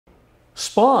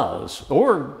spas,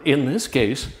 or in this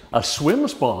case, a swim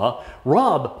spa.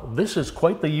 Rob, this is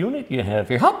quite the unit you have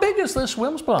here. How big is this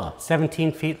swim spa?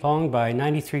 17 feet long by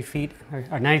 93 feet,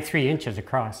 or 93 inches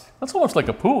across. That's almost like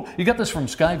a pool. You got this from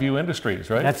Skyview Industries,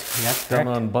 right? That's down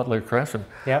correct. on Butler Crescent.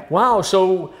 Yep. Wow,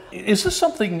 so is this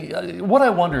something, what I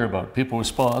wonder about people with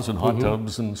spas and hot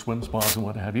tubs and swim spas and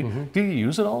what have you, do you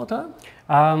use it all the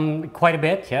time? Quite a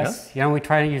bit, yes. You know, we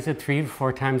try to use it 3 to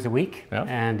 4 times a week,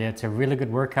 and it's a really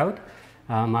good workout.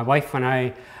 My wife and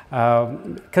I,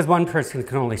 because one person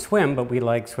can only swim, but we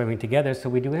like swimming together, so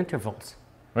we do intervals.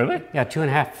 Really? Yeah,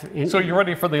 2.5. So you're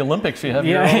ready for the Olympics. You have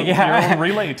your own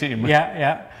relay team.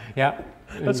 Yeah.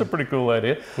 That's a pretty cool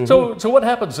idea. So what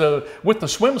happens with the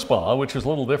swim spa, which is a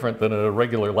little different than a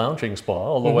regular lounging spa,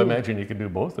 although I imagine you can do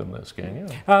both in this, can you?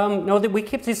 No, we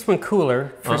keep this one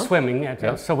cooler for swimming,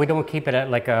 so we don't keep it at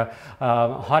like a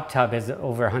hot tub is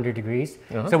over 100 degrees.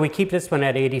 So we keep this one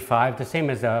at 85, the same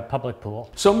as a public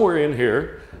pool. Somewhere in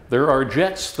here, there are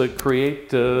jets that create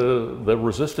the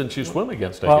resistance you swim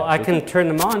against, Well, I can turn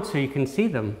them on so you can see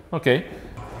them. Okay.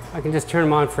 I can just turn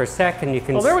them on for a second. You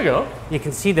can. Oh, there we go. You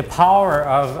can see the power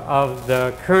of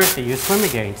the current that you swim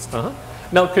against.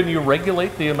 Now, can you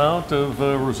regulate the amount of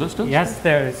resistance? Yes,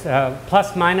 there's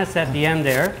plus minus at the end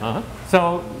there.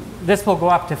 So this will go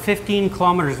up to 15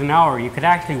 kilometers an hour. You could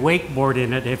actually wakeboard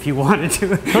in it if you wanted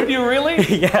to. Could you really?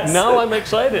 Yes. Now I'm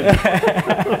excited.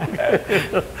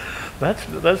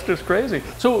 That's just crazy.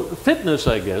 So fitness,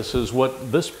 I guess, is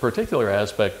what this particular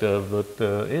aspect of it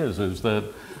is that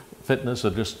fitness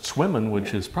of just swimming,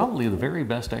 which is probably the very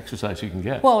best exercise you can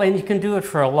get. Well, and you can do it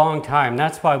for a long time.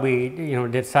 That's why we,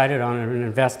 decided on an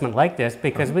investment like this,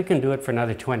 because we can do it for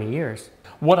another 20 years.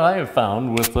 What I have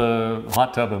found with a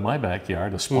hot tub in my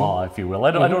backyard, a spa, if you will,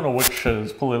 I don't know which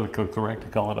is politically correct to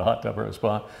call it a hot tub or a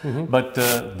spa, but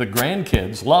the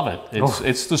grandkids love it.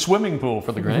 It's the swimming pool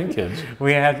for the grandkids.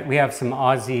 We have some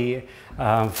Aussie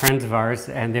friends of ours,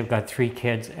 and they've got 3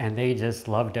 kids, and they just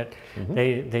loved it.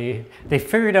 They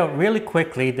figured out really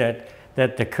quickly that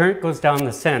the current goes down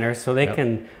the center, so they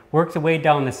can work the way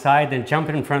down the side, then jump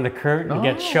in front of the current and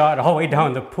get shot all the way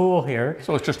down the pool here.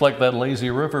 So it's just like that lazy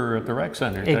river at the rec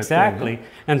center. Exactly.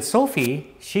 And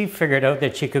Sophie, she figured out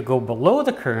that she could go below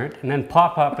the current and then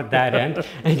pop up at that end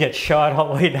and get shot all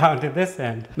the way down to this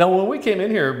end. Now, when we came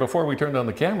in here, before we turned on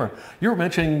the camera, you were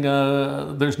mentioning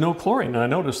there's no chlorine. And I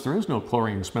noticed there is no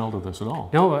chlorine smell to this at all.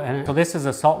 No, and so this is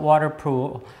a saltwater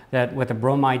pool with a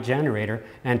bromide generator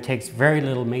and takes very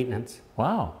little maintenance.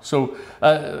 Wow. So,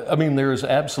 I mean, there's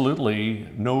absolutely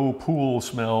no pool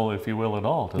smell, if you will, at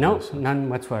all to this. No, none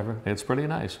whatsoever. It's pretty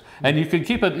nice. And you could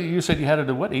keep it, you said you had it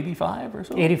at what, 85 or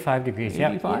so? 85 degrees,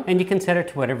 85? Yeah. And you can set it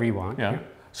to whatever you want. Yeah.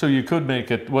 So you could make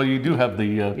it, well, you do have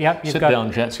the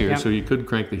sit-down jets here, so you could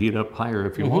crank the heat up higher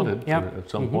if you wanted at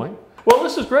some point. Well,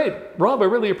 this is great. Rob, I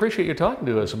really appreciate you talking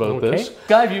to us about this.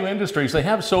 Skyview Industries, they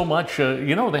have so much,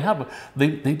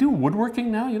 they do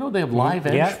woodworking now, they have live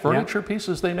edge furniture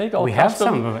pieces they make. We have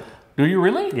some of it. Do you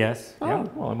really? Yes. Oh,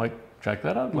 well, I might check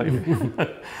that out later.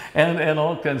 and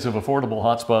all kinds of affordable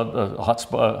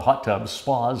hot tubs,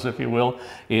 spas, if you will,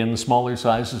 in smaller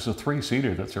sizes, a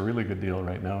 3-seater. That's a really good deal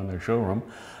right now in their showroom.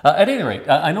 At any rate,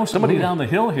 I know somebody down the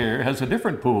hill here has a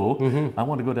different pool. I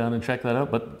want to go down and check that out,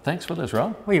 but thanks for this,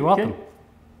 Rob. Well, you're welcome.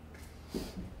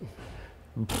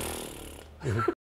 Okay.